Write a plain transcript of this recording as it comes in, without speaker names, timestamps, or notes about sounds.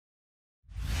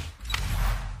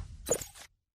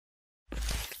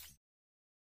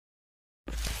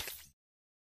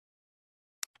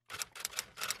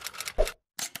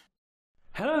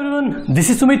everyone, this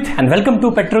is Sumit and welcome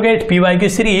to PETROGATE PYQ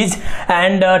series,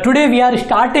 and today we are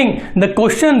starting the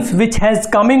questions which has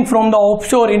coming from the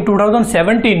offshore in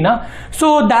 2017 na,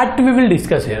 so that we will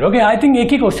discuss here. Okay, I think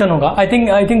एक ही question होगा. I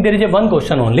think there is a one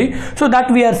question only, so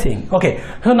that we are seeing. Okay,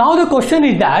 so now the question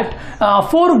is that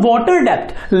for water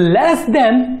depth less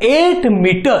than 8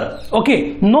 meter,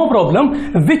 okay, no problem,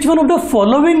 which one of the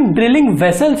following drilling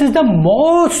vessels is the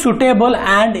most suitable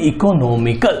and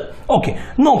economical? Okay,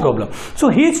 no problem. So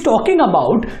he is talking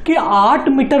about कि 8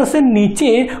 metre से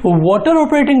नीचे water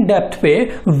operating depth पे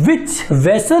विच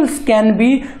vessels can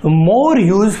be more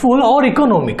useful और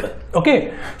economical. Okay,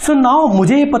 so now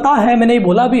मुझे ये पता है, मैंने ये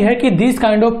बोला भी है कि this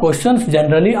kind of questions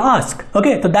generally ask.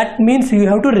 Okay, तो that means you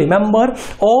have to remember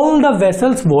all the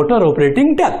vessels water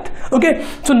operating depth. Okay,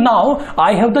 so now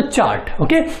I have the chart.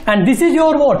 Okay, and this is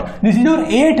your what, this is your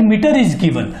 8 metre is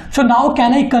given. So now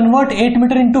can I convert 8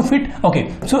 metre into feet? Okay,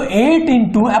 so 8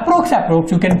 into approx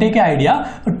you can take an idea,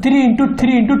 3 into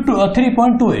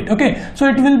 3.28. okay, so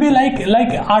it will be like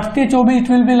 8 से 24,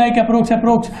 it will be like approx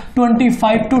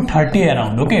 25 to 30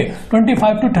 around. okay,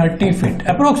 25 to 30 feet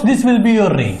approx, this will be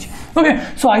your range. okay,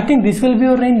 so I think this will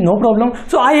be your range, no problem.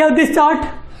 So I have this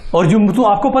chart, और जो तो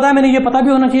आपको पता है, मैंने ये पता भी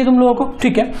होना चाहिए तुम लोगों को.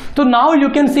 ठीक है, तो now you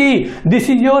can see this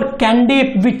is your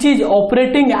कैंडीप which is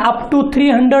operating up to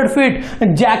 300 feet,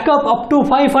 Jacob up to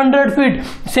 500 feet,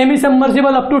 semi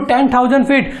submersible up to 10,000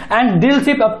 feet and drill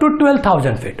ship up to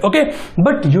 12,000 feet. Okay,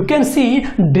 but you can see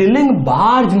drilling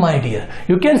barge my dear,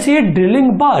 you can see drilling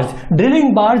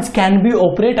barge can be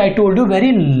operate, I told you,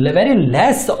 very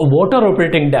less water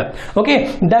operating depth. Okay,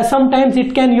 that sometimes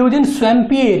it can use in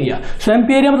swampy area.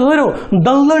 Swampy area मतलब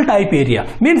दलदल type area,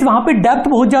 means वहां पे depth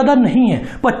बहुत ज्यादा नहीं है,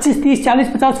 25, 30, 40,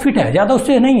 50 feet है, ज्यादा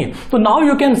उससे नहीं है. तो now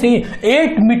you can see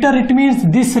 8 metre, it means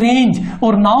this range,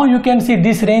 और now you can see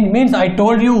this range means I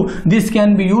told you this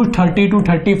can be use 30 to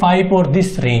 35 और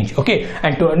this range. Okay,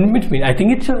 and which means I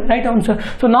think it's right answer.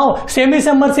 So now semi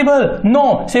submersible, no,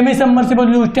 semi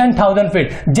submersible use 10,000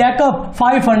 feet, jackup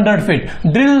 500 feet,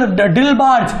 drill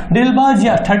barge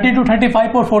yeah 30 to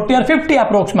 35 or 40 or 50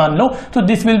 approx मान लो. So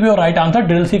this will be your right answer.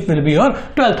 Drill ship will be your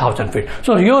 12,000 feet.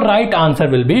 So your right answer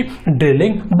will be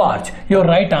drilling barge. Your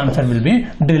right answer will be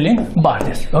drilling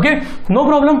barges. Okay, no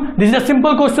problem. This is a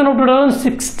simple question of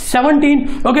 2017.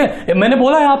 Okay, मैंने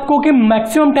बोला है आपको कि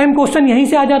maximum time question यहीं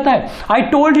से आ जाता है. I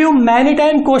told you many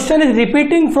time question is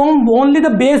repeating from only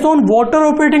the based on water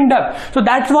operating depth. So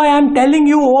that's why I am telling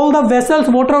you all the vessels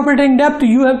water operating depth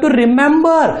you have to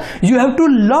remember, you have to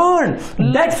learn.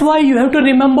 That's why you have to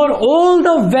remember all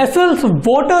the vessels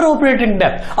water operating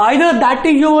depth. Either that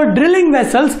is your drilling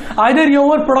vessels, either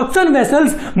your production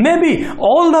vessels, maybe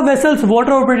all the vessels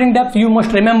water operating depth you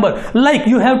must remember. Like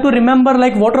you have to remember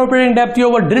like water operating depth,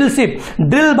 your drill ship,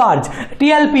 drill barge,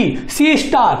 TLP, sea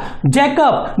star,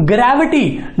 jackup, gravity,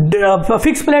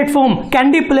 fixed platform,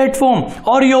 candy platform,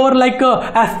 or your like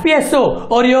FPSO,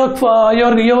 or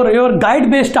your guide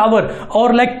based tower,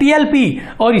 or like TLP,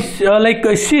 or like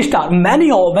sea star.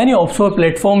 Many offshore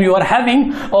platform you are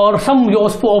having, or some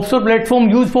offshore platform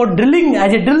used for drilling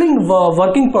as a drilling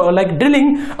working like drilling,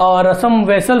 or some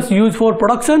vessels used for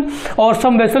production, or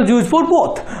some vessels used for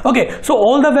both. Okay, so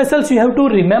all the vessels you have to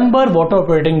remember water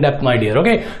operating depth, my dear.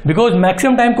 Okay, because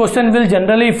maximum time question will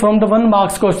generally from the 1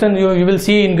 marks question you will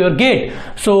see in your gate,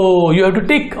 so you have to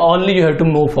tick only, you have to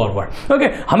move forward. Okay,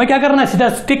 हमें क्या करना है, सीधा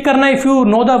टिक करना है if you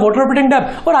know the water operating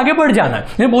depth, और आगे बढ़ जाना है.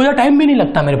 ये बहुत ज़्यादा टाइम भी नहीं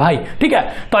लगता मेरे भाई. ठीक है,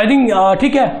 तो आई थिंक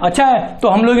ठीक है, अच्छा है, तो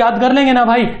हम लोग याद कर लेंगे ना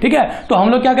भाई. ठीक है, तो हम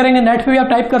लोग क्या करेंगे, नेट पे भी आप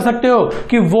टाइप कर सकते हो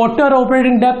कि water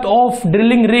operating depth of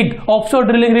drilling rig, offshore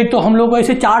drilling rig, तो हम लोगों को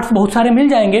ऐसे चार्ट्स बहुत सारे मिल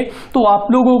जाएंगे, तो आप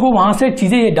लोगों को वहां से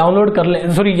चीजें डाउनलोड कर ले,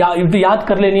 सॉरी याद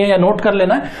कर लेनी है या नोट कर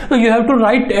लेना है. तो you have to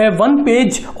right 1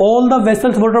 page all the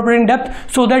vessels water operating depth,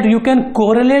 so that you can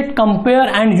correlate,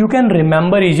 compare and you can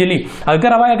remember easily.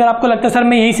 अगर आपको लगता है सर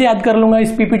मैं यहीं से याद कर लूंगा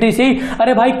इस पीपीटी से ही,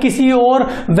 अरे भाई किसी और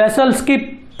वेसल्स की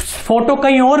फोटो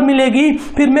कहीं और मिलेगी,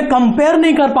 फिर मैं कंपेयर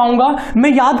नहीं कर पाऊंगा, मैं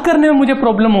याद करने में मुझे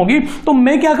प्रॉब्लम होगी, तो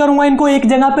मैं क्या करूंगा, इनको एक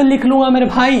जगह पे लिख लूंगा मेरे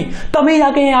भाई, तभी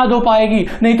जाके याद हो पाएगी.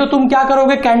 नहीं तो तुम क्या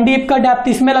करोगे, कैंडीप का डेप्थ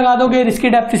इसमें लगा दोगे, इसकी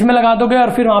डेप्थ इसमें लगा दोगे, और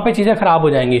फिर वहां पे चीजें खराब हो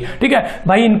जाएंगी. ठीक है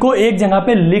भाई, इनको एक जगह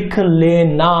पे लिख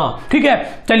लेना. ठीक है,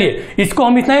 चलिए इसको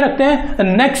हम इतना ही रखते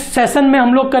हैं. नेक्स्ट सेशन में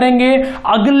हम लोग करेंगे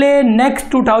अगले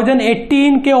नेक्स्ट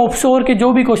 2018 के ऑफशोर के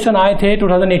जो भी क्वेश्चन आए थे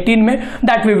 2018 में,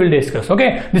 that we will discuss. Okay,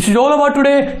 this is all about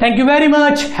today. Thank you very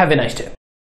much. Have a nice day.